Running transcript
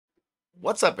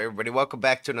What's up, everybody? Welcome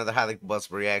back to another highly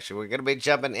combustible reaction. We're gonna be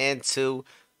jumping into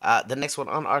the next one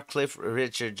on our Cliff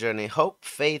Richard journey. Hope,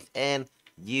 Faith, and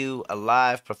You, a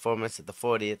live performance at the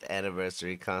 40th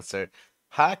anniversary concert.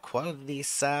 High quality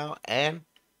sound and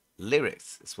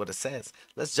lyrics is what it says.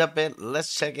 Let's jump in.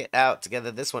 Let's check it out together.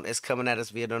 This one is coming at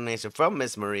us via donation from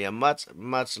Miss Maria. Much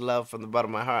love from the bottom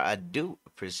of my heart. I do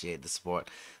appreciate the support.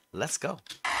 Let's go.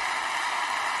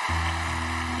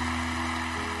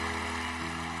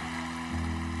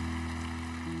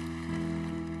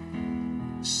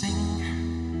 Sing,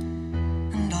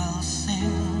 and I'll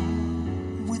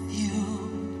sing with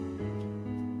you.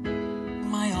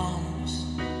 My arms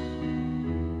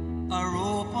are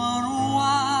open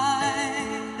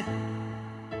wide.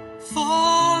 For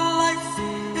life,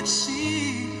 it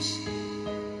seems,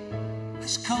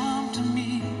 has come to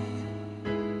me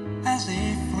as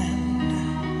a friend.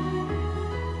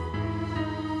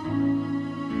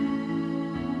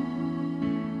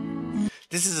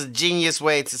 This is a genius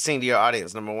way to sing to your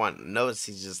audience. Number one, notice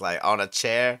he's just like on a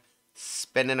chair,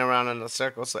 spinning around in a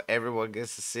circle, so everyone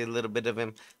gets to see a little bit of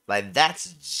him. Like,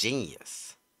 that's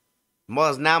genius.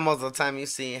 Most of the time you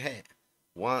see, hey,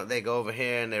 they go over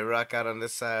here and they rock out on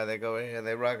this side. They go over here and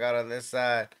they rock out on this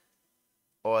side.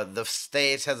 Or the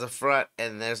stage has a front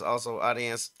and there's also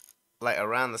audience like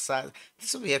around the side.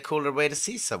 This would be a cooler way to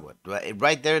see someone.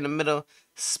 Right there in the middle,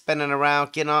 spinning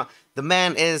around, the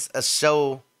man is a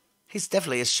show. He's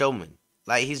definitely a showman.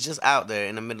 Like, he's just out there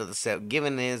in the middle of the set,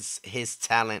 giving his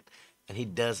talent, and he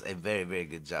does a very, very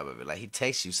good job of it. Like, he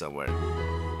takes you somewhere.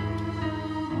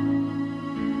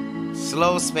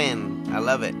 Slow spin. I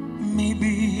love it.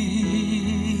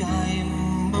 Maybe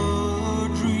I'm a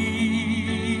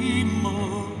dreamer,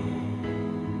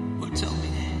 but tell me,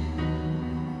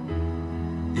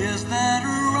 is that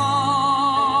wrong?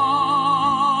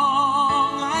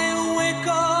 I wake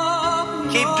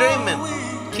up Keep dreaming.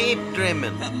 Keep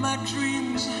dreaming. and my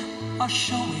dreams are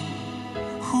showing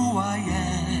who I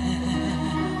am.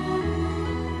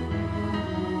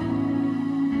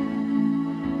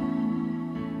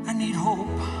 I need hope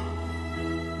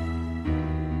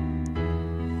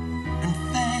and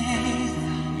faith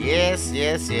Yes.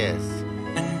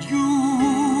 and you.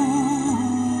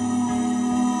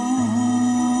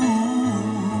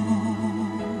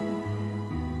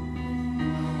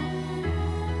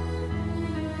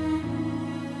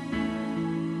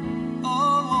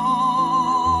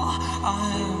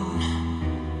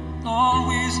 I'm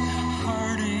always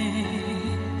hurting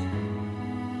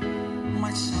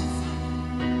myself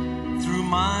through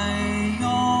my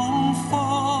own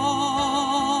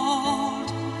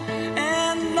fault,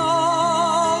 and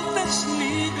all this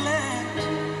neglect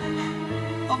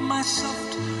of my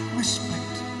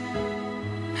self-respect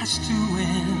has to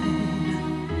end.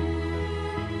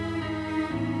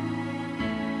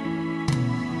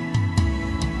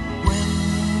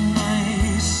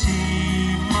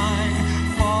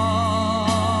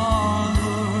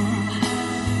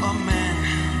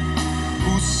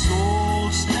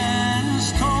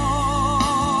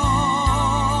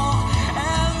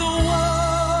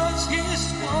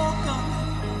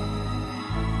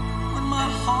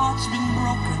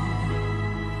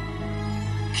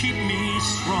 Keep me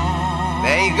strong.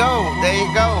 There you go.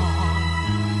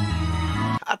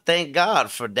 I thank God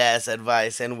for Dad's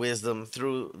advice and wisdom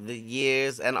through the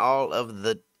years and all of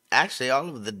the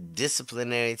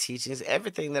disciplinary teachings.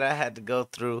 Everything that I had to go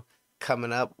through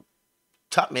coming up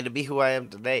taught me to be who I am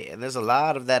today. And there's a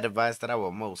lot of that advice that I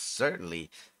will most certainly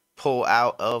pull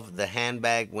out of the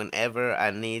handbag whenever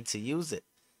I need to use it.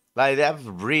 Like, I've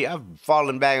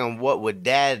fallen back on what would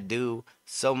Dad do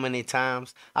so many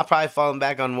times. I've probably fallen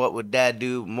back on what would Dad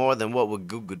do more than what would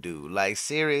Google do. Like,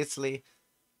 seriously,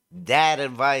 Dad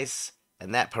advice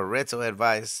and that parental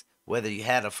advice, whether you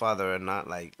had a father or not,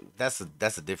 like, that's a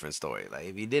different story. Like,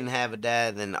 if you didn't have a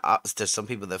dad, then there's some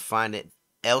people that find it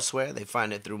elsewhere. They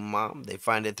find it through mom. They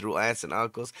find it through aunts and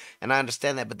uncles. And I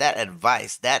understand that. But that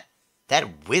advice, that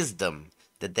wisdom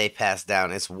that they pass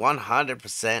down is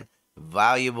 100%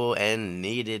 valuable and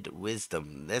needed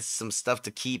wisdom. That's some stuff to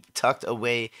keep tucked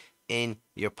away in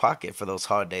your pocket for those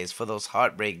hard days, for those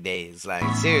heartbreak days. Like,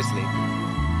 seriously.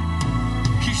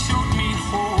 He showed me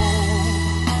hope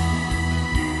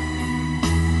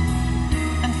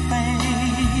and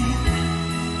faith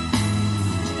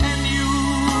and you.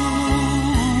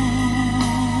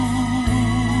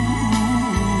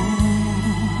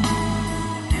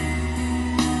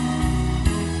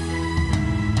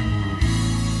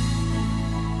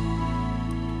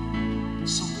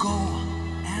 So go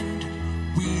and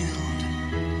wield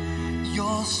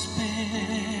your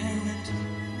spirit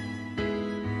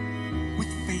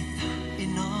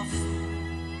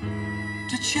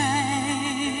to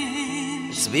change.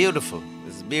 It's beautiful.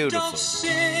 It's Don't beautiful. sit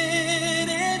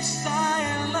in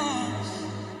silence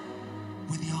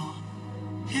with your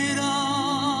hidden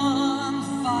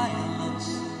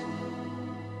violence.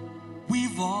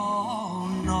 We've all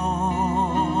known.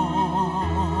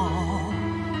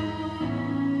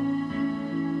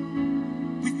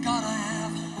 We've gotta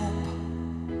have hope.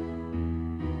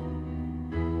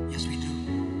 Yes, we do.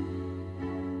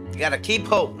 You gotta keep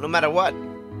hope no matter what.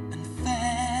 And faith.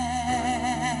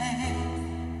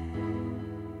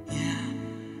 Yeah.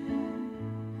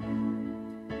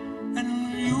 And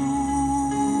you.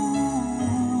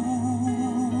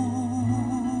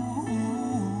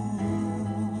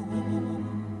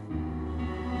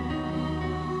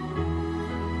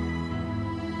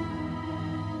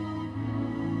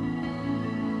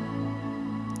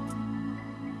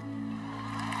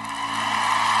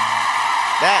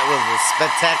 That was a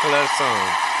spectacular song.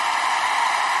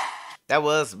 That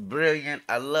was brilliant.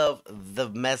 I love the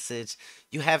message.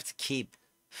 You have to keep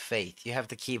faith. You have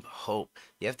to keep hope.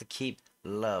 You have to keep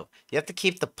love. You have to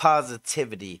keep the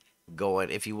positivity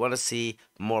going. If you want to see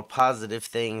more positive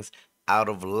things out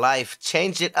of life,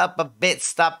 change it up a bit.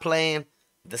 Stop playing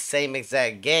the same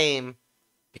exact game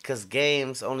because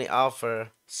games only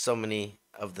offer so many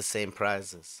of the same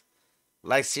prizes.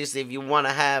 Like, seriously, if you want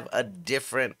to have a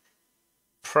different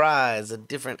prize, a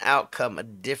different outcome, a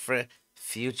different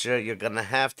future, you're gonna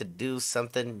have to do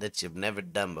something that you've never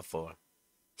done before.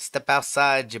 Step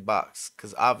outside your box,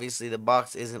 because obviously the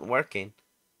box isn't working.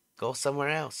 Go somewhere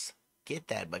else. Get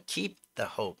that, but keep the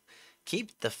hope,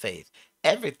 keep the faith.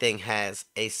 Everything has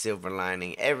a silver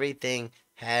lining. Every tunnel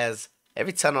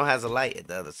has a light at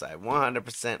the other side.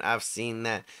 100%. I've seen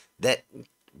that. That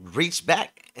reach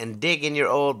back and dig in your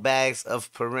old bags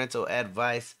of parental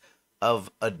advice,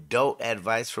 of adult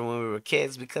advice from when we were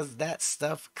kids, because that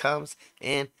stuff comes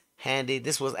in handy.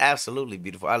 This was absolutely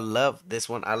beautiful. I love this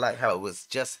one. I like how it was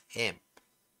just him.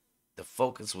 The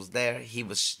focus was there. He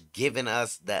was giving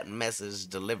us that message,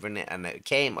 delivering it, and it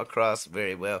came across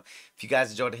very well. If you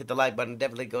guys enjoyed it, hit the like button.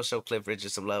 Definitely go show Cliff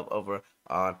Richard some love over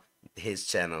on his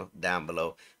channel down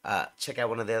below. Check out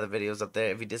one of the other videos up there.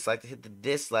 If you dislike, hit the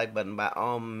dislike button by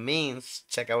all means.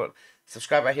 Check out,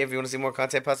 subscribe right here if you want to see more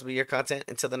content, possibly your content.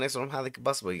 Until the next one, I'm highly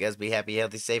combustible. You guys be happy,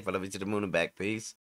 healthy, safe. I love you to the moon and back. Peace.